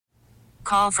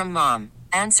call from mom.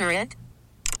 Answer it.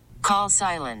 Call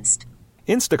silenced.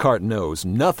 Instacart knows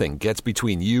nothing gets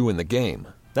between you and the game.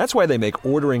 That's why they make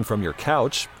ordering from your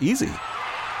couch easy.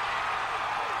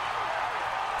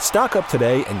 Stock up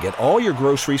today and get all your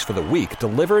groceries for the week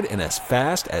delivered in as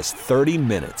fast as 30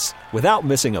 minutes without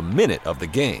missing a minute of the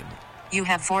game. You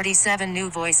have 47 new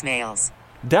voicemails.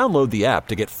 Download the app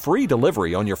to get free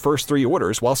delivery on your first 3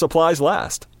 orders while supplies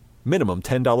last. Minimum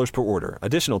 $10 per order.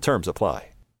 Additional terms apply.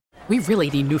 We really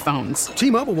need new phones.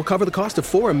 T-Mobile will cover the cost of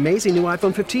 4 amazing new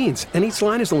iPhone 15s, and each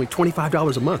line is only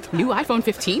 $25 a month. New iPhone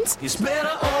 15s? It's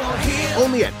better over here.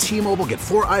 Only at T-Mobile, get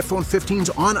 4 iPhone 15s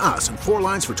on us and 4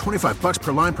 lines for $25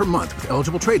 per line per month with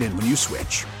eligible trade-in when you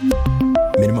switch.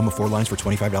 Minimum of 4 lines for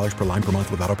 $25 per line per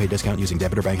month with autopay discount using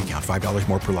debit or bank account. $5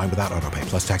 more per line without autopay,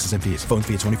 plus taxes and fees. Phone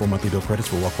fee at 24 monthly bill credits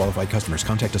for well-qualified customers.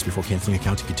 Contact us before canceling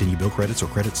account to continue bill credits or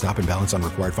credit stop and balance on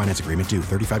required finance agreement due.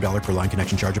 $35 per line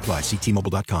connection charge applies. See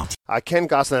T-Mobile.com. Ken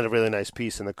Gosselin had a really nice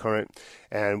piece in the Courant,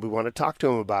 and we want to talk to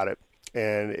him about it.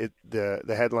 And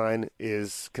the headline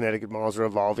is Connecticut malls are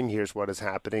evolving. Here's what is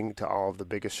happening to all of the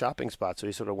biggest shopping spots. So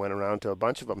he sort of went around to a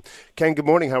bunch of them. Ken, good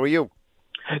morning. How are you?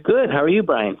 Good. How are you,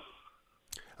 Brian?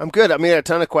 I'm good. I mean, I had a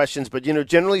ton of questions, but,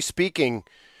 generally speaking,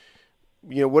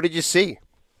 what did you see?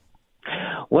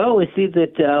 Well, we see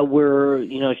that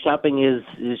shopping is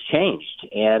changed,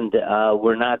 and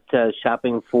we're not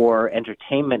shopping for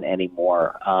entertainment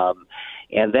anymore.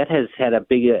 And that has had a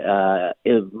big,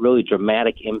 really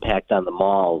dramatic impact on the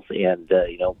malls and,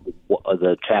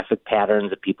 the traffic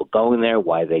patterns of people going there,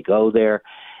 why they go there.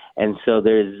 And so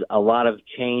there's a lot of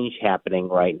change happening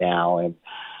right now. And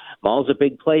malls are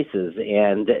big places,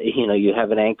 and, you have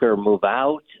an anchor move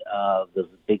out, the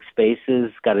big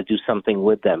spaces, got to do something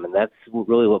with them. And that's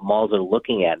really what malls are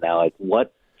looking at now, like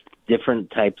what different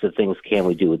types of things can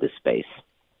we do with this space?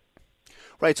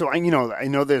 Right. So, I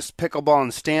know there's pickleball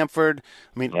in Stamford.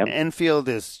 I mean, Yep. Enfield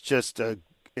is just a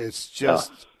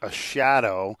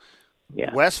shadow.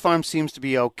 Yeah. West Farm seems to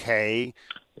be okay.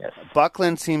 Yes.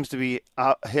 Buckland seems to be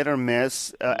hit or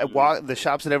miss. The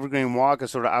shops at Evergreen Walk are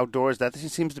sort of outdoors. That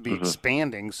seems to be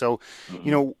expanding. So,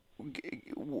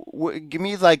 give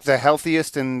me like the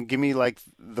healthiest and give me like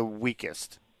the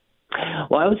weakest.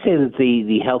 Well, I would say that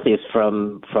the healthiest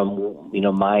from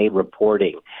my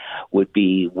reporting would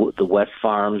be the West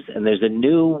Farms, and there's a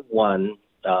new one,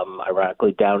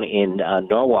 ironically, down in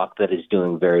Norwalk that is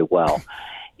doing very well.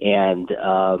 And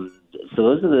so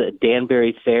those are the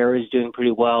Danbury Fair is doing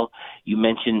pretty well. You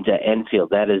mentioned Enfield.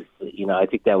 That is, I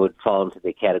think that would fall into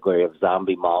the category of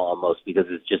zombie mall almost because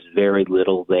it's just very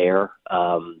little there.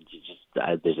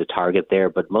 There's a Target there,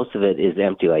 but most of it is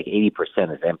empty. Like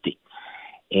 80% is empty.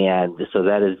 And so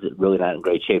that is really not in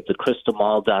great shape. The Crystal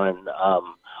Mall down in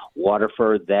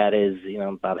Waterford, that is,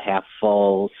 about half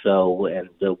full. So, and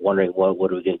they're wondering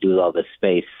what are we going to do with all this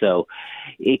space? So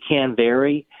it can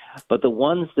vary. But the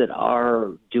ones that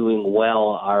are doing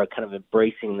well are kind of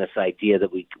embracing this idea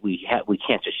that we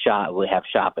can't just shop. We have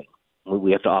shopping.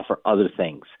 We have to offer other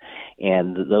things,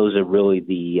 and those are really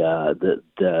the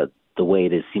way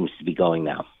it seems to be going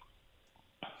now.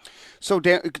 So,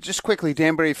 just quickly,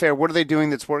 Danbury Fair, what are they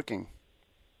doing that's working?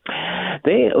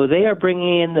 They are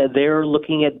bringing in. They're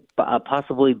looking at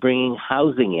possibly bringing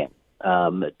housing in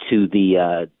to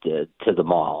the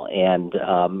mall, and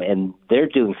they're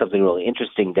doing something really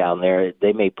interesting down there.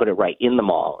 They may put it right in the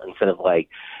mall instead of like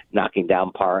knocking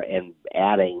down part and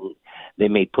adding. They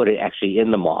may put it actually in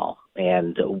the mall,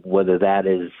 and whether that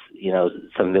is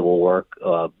something that will work.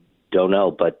 Don't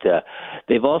know, but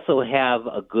they've also have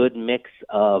a good mix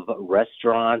of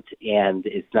restaurant and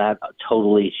it's not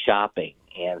totally shopping,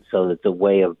 and so it's a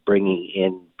way of bringing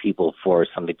in people for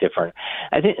something different.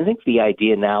 I think the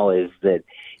idea now is that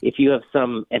if you have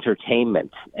some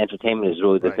entertainment is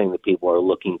really the thing that people are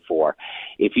looking for.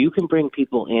 If you can bring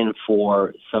people in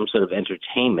for some sort of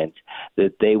entertainment,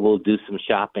 that they will do some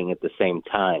shopping at the same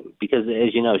time. Because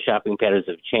as you know, shopping patterns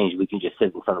have changed. We can just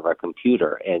sit in front of our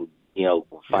computer and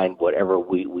find whatever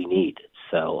we need.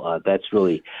 So that's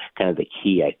really kind of the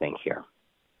key, I think, here.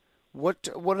 What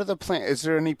are the plans? Is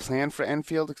there any plan for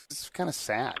Enfield? It's kind of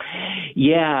sad.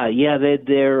 Yeah.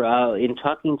 They're in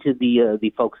talking to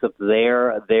the folks up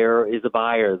there. There is a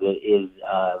buyer that is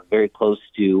very close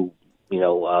to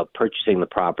purchasing the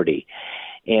property,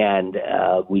 and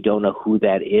we don't know who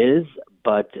that is.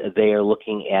 But they are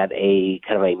looking at a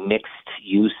kind of a mixed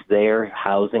use there,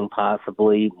 housing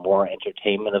possibly, more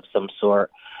entertainment of some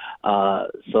sort.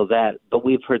 But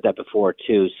we've heard that before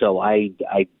too. So I'm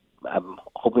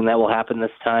hoping that will happen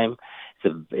this time.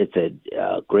 It's a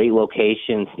great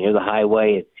location. It's near the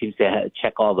highway. It seems to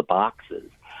check all the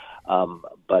boxes.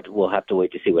 But we'll have to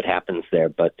wait to see what happens there.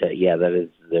 But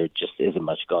there just isn't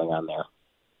much going on there.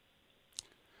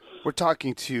 We're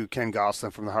talking to Ken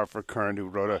Gosselin from the Hartford Courant, who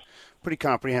wrote a pretty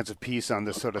comprehensive piece on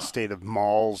the sort of state of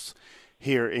malls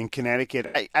here in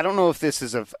Connecticut. I don't know if this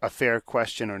is a fair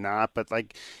question or not, but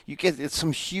like you get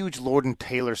some huge Lord and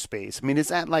Taylor space. I mean, is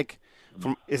that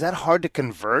hard to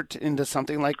convert into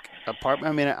something like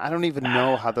apartment? I mean, I don't even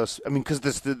know how those. I mean, because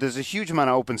there's a huge amount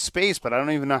of open space, but I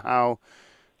don't even know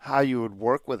how you would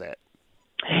work with it.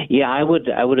 Yeah, I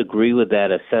would agree with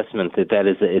that assessment that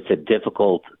it's a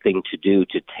difficult thing to do,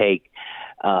 to take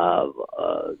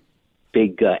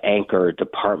big anchor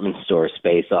department store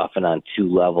space often on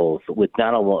two levels with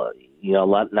not a lot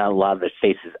of the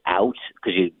spaces out,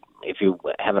 because if you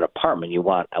have an apartment, you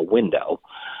want a window,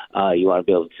 you want to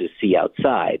be able to see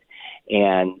outside.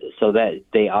 And so that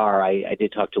I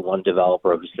did talk to one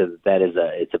developer who said that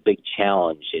it's a big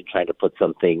challenge in trying to put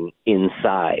something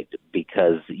inside,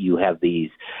 because you have these,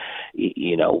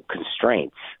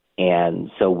 constraints.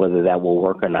 And so whether that will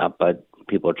work or not, but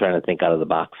people are trying to think out of the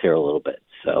box here a little bit.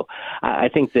 So I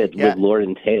think that with Lord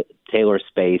and Taylor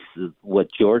space,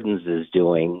 what Jordan's is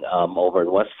doing over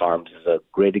in West Farms is a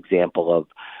great example of,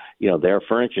 they're a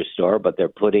furniture store, but they're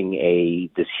putting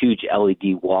this huge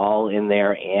LED wall in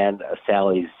there, and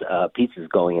Sally's Pizzas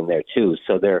going in there too.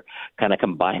 So they're kind of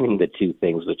combining the two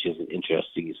things, which is an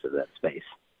interesting use of that space.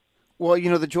 Well,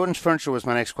 the Jordan's furniture was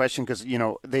my next question, because,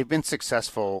 they've been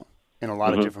successful in a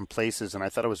lot of different places, and I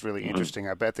thought it was really interesting.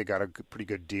 I bet they got a pretty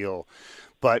good deal.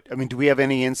 But, I mean, do we have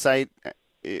any insight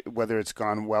whether it's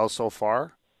gone well so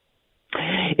far?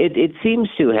 It seems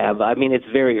to have. I mean, it's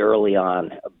very early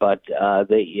on, but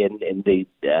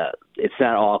it's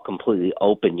not all completely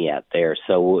open yet there.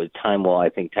 So time will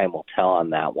tell on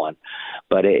that one.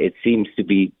 But it seems to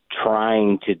be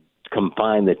trying to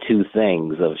combine the two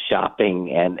things of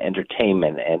shopping and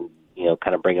entertainment, and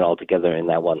kind of bring it all together in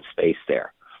that one space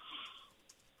there.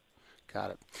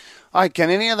 Got it. All right, Ken,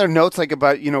 any other notes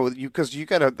about, because you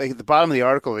got at the bottom of the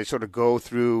article, they sort of go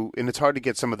through, and it's hard to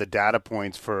get some of the data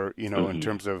points for, in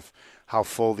terms of how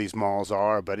full these malls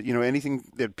are. But, anything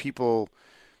that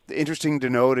interesting to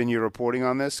note in your reporting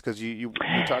on this, because you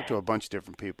talked to a bunch of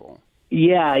different people.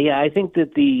 Yeah. I think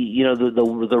that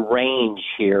the range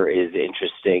here is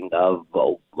interesting. Of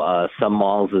some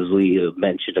malls, as we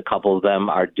mentioned, a couple of them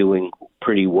are doing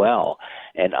pretty well,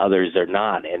 and others are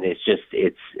not. And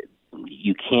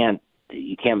you can't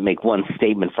make one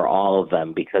statement for all of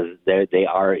them, because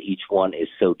each one is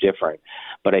so different.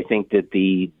 But I think that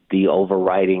the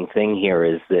overriding thing here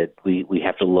is that we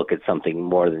have to look at something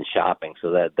more than shopping.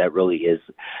 So that really is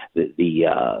the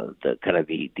kind of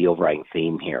the overriding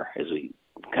theme here as we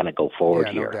kind of go forward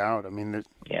here. No doubt. I mean,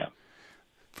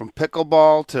 from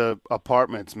pickleball to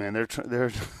apartments, man, they're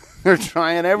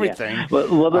trying everything. Yeah.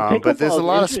 But there's a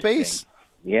lot of space.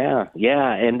 Yeah,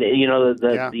 and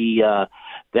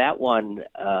that one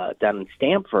down in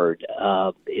Stamford,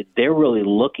 they're really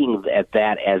looking at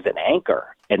that as an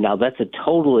anchor, and now that's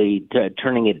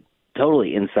turning it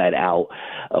totally inside out,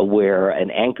 where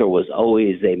an anchor was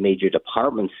always a major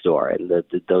department store, and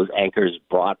those anchors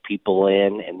brought people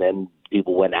in, and then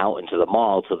people went out into the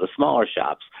mall to the smaller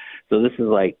shops. So this is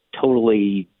like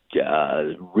totally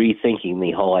rethinking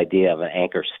the whole idea of an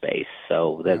anchor space.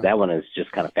 So that one is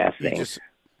just kind of fascinating.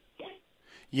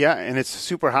 Yeah, and it's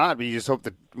super hot, but you just hope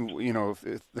that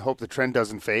hope the trend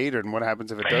doesn't fade, and what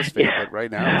happens if it does fade? But right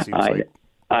now it seems like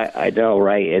I know,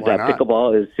 right? That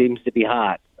pickleball seems to be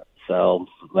hot, so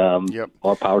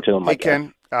more power to them. Hey,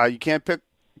 Ken, you can't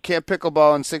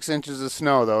pickleball in 6 inches of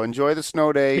snow, though. Enjoy the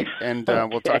snow day, and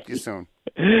we'll talk to you soon.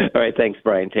 All right, thanks,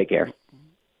 Brian. Take care.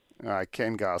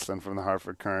 Ken Gosselin from the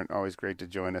Hartford Courant. Always great to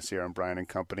join us here on Brian and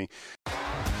Company.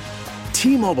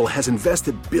 T-Mobile has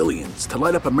invested billions to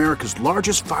light up America's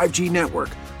largest 5G network,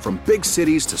 from big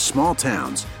cities to small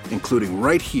towns, including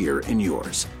right here in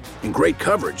yours. And great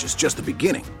coverage is just the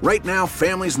beginning. Right now,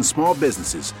 families and small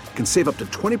businesses can save up to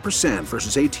 20%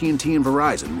 versus AT&T and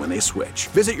Verizon when they switch.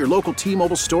 Visit your local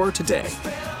T-Mobile store today.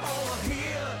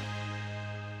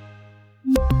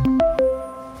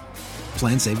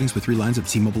 Plan savings with 3 lines of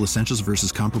T-Mobile Essentials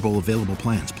versus comparable available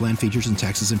plans. Plan features and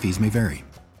taxes and fees may vary.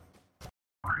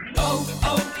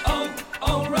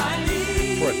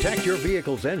 Protect your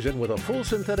vehicle's engine with a full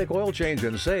synthetic oil change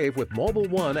and save with Mobil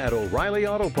 1 at O'Reilly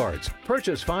Auto Parts.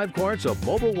 Purchase 5 quarts of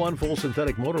Mobil 1 full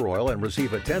synthetic motor oil and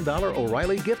receive a $10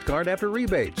 O'Reilly gift card after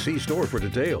rebate. See store for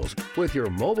details. With your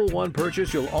Mobil 1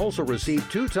 purchase, you'll also receive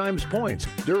 2 times points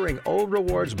during O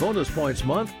Rewards Bonus Points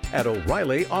Month at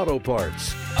O'Reilly Auto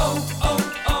Parts.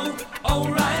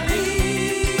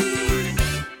 O'Reilly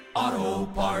Auto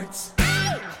Parts.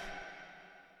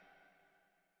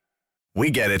 We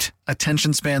get it.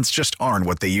 Attention spans just aren't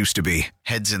what they used to be.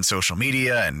 Heads in social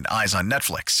media and eyes on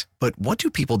Netflix. But what do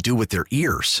people do with their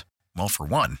ears? Well, for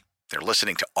one, they're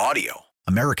listening to audio.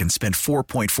 Americans spend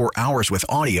 4.4 hours with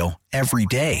audio every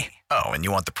day. Oh, and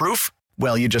you want the proof?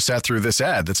 Well, you just sat through this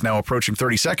ad that's now approaching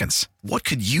 30 seconds. What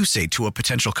could you say to a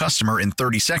potential customer in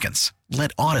 30 seconds?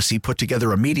 Let Odyssey put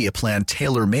together a media plan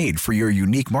tailor-made for your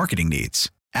unique marketing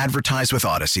needs. Advertise with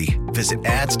Odyssey. Visit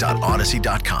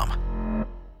ads.odyssey.com.